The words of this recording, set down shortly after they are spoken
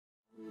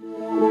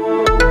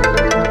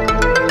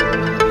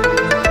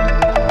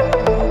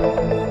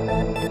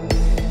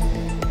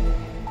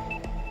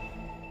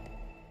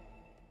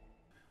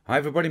Hi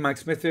everybody, Mike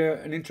Smith here.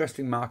 An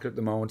interesting market at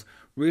the moment,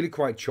 really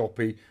quite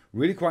choppy,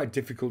 really quite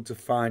difficult to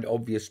find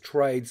obvious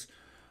trades,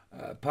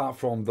 apart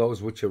from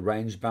those which are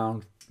range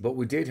bound. But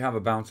we did have a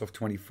bounce off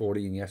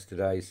 2040 in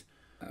yesterday's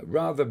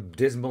rather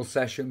dismal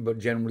session, but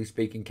generally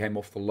speaking came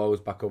off the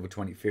lows back over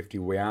 2050.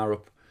 We are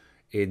up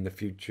in the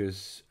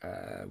futures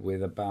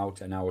with about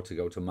an hour to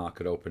go to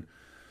market open.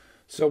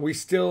 So we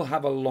still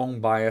have a long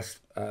bias,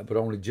 but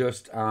only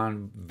just,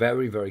 and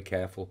very, very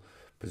careful.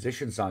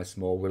 Position size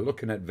small. We're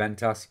looking at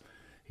Ventas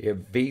here,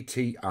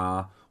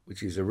 VTR,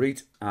 which is a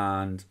REIT,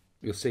 and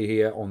you'll see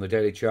here on the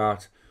daily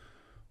chart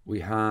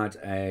we had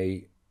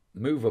a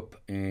move up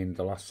in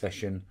the last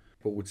session,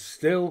 but would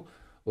still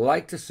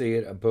like to see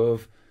it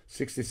above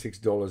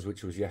 $66,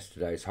 which was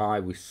yesterday's high.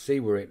 We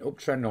see we're in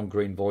uptrend on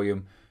green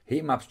volume.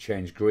 Heat maps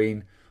change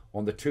green.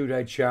 On the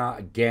 2-day chart,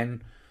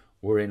 again,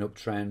 we're in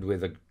uptrend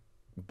with a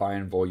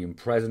buying volume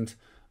present.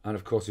 And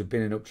of course, we've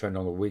been in uptrend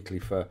on the weekly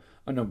for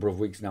a number of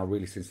weeks now,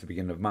 really since the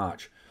beginning of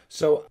March.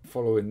 So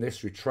following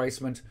this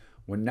retracement,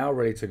 we're now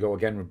ready to go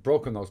again. We've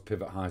broken those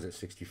pivot highs at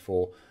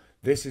 64.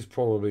 This is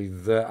probably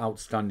the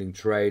outstanding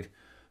trade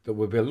that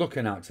we'll be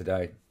looking at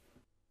today.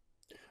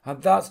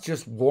 And that's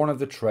just one of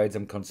the trades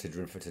I'm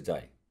considering for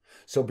today.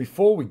 So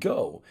before we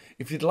go,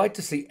 if you'd like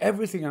to see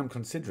everything I'm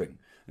considering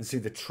and see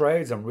the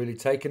trades I'm really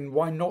taking,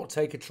 why not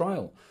take a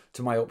trial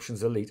to my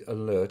Options Elite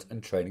alert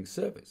and training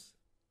service?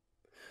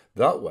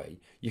 That way,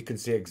 you can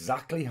see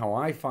exactly how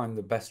I find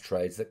the best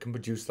trades that can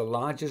produce the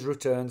largest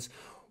returns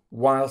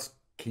whilst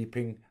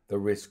keeping the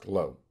risk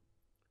low.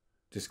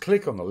 Just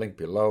click on the link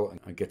below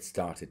and get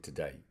started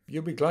today.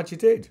 You'll be glad you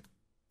did.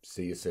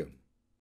 See you soon.